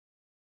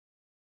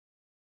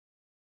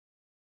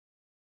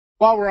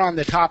while we're on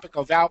the topic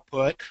of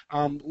output,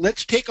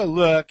 let's take a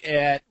look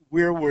at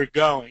where we're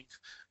going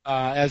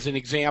as an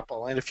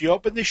example. And if you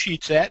open the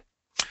sheet set,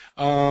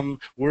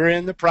 we're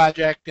in the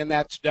project, and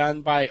that's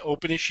done by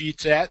open a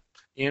sheet set.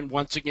 And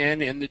once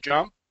again, in the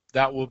jump,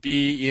 that will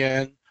be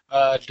in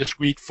a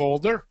discrete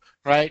folder,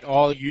 right?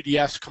 All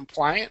UDS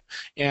compliant.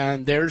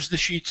 And there's the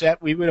sheet set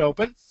we would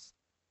open.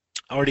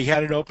 Already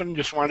had it open,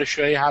 just wanted to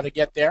show you how to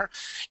get there.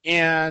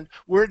 And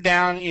we're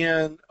down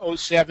in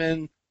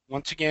 07.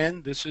 Once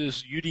again, this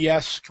is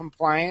UDS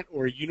compliant,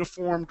 or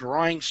Uniform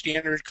Drawing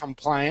Standard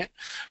compliant,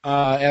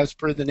 as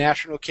per the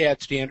National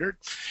CAD standard.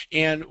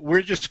 And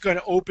we're just going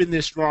to open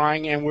this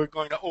drawing, and we're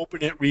going to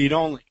open it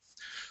read-only.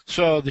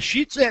 So the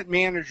Sheet Set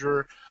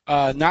Manager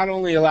not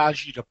only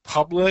allows you to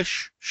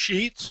publish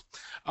sheets,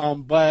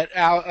 but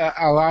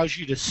allows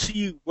you to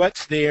see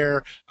what's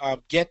there,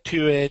 get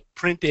to it,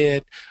 print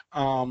it,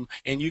 and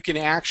you can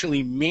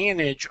actually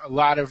manage a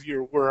lot of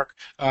your work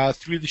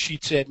through the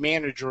Sheet Set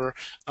Manager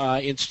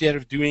instead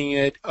of doing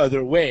it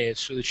other ways.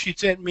 So the Sheet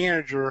Set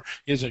Manager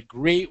is a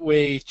great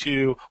way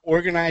to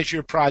organize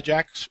your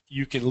projects.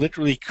 You can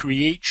literally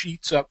create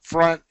sheets up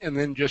front and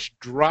then just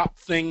drop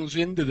things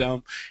into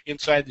them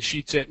inside the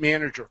Sheet Set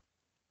Manager.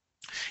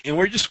 And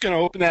we're just going to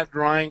open that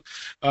drawing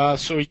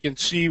so we can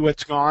see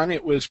what's gone.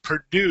 It was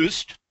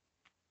produced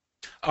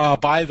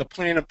by the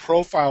Plan and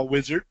Profile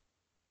Wizard,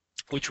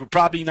 which we're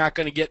probably not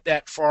going to get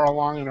that far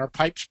along in our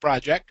pipes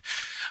project.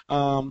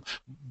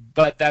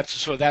 But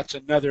that's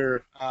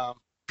another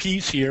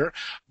piece here.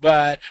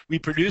 But we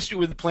produced it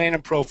with the Plan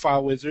and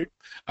Profile Wizard.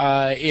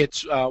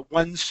 It's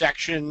one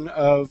section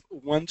of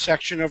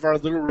our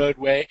little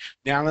roadway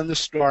down in the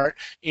start,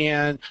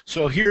 and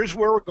so here's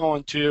where we're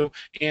going to.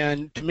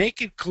 And to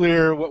make it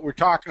clear what we're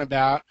talking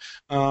about,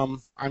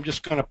 I'm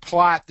just going to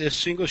plot this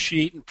single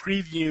sheet in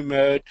preview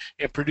mode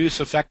and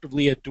produce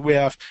effectively a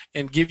DWIF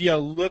and give you a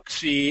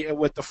look-see at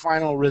what the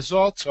final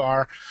results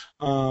are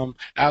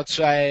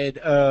outside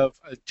of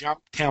a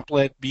jump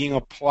template being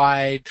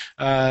applied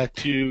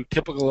to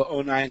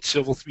typical 09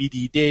 Civil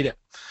 3D data.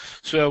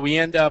 So we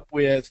end up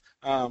with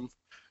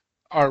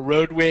our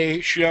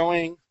roadway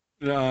showing,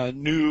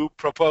 new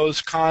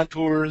proposed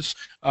contours,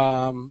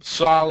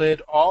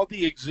 solid, all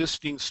the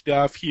existing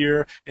stuff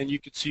here, and you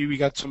can see we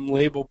got some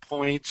label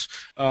points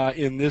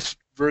in this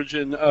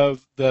version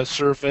of the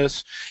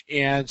surface,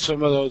 and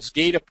some of those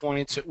data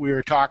points that we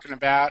were talking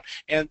about,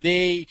 and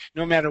they,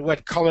 no matter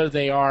what color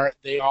they are,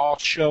 they all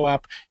show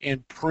up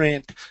and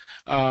print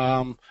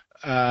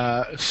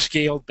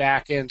scaled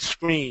back and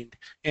screened.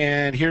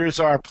 And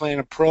here's our Plan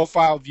and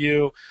Profile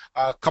view.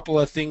 A couple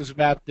of things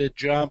about the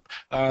jump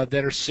that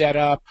are set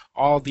up.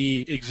 All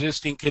the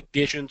existing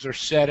conditions are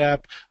set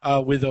up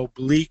with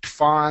oblique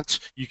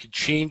fonts. You can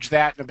change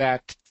that in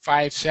about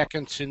 5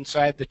 seconds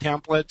inside the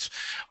templates.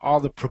 All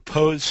the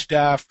proposed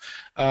stuff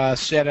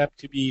set up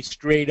to be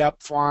straight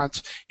up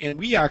fonts, and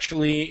we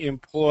actually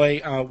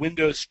employ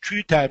Windows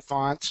TrueType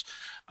fonts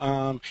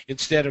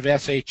instead of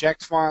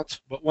SHX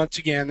fonts. But once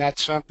again,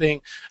 that's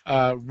something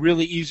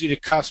really easy to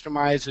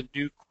customize and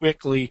do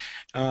quickly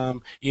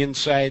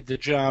inside the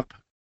jump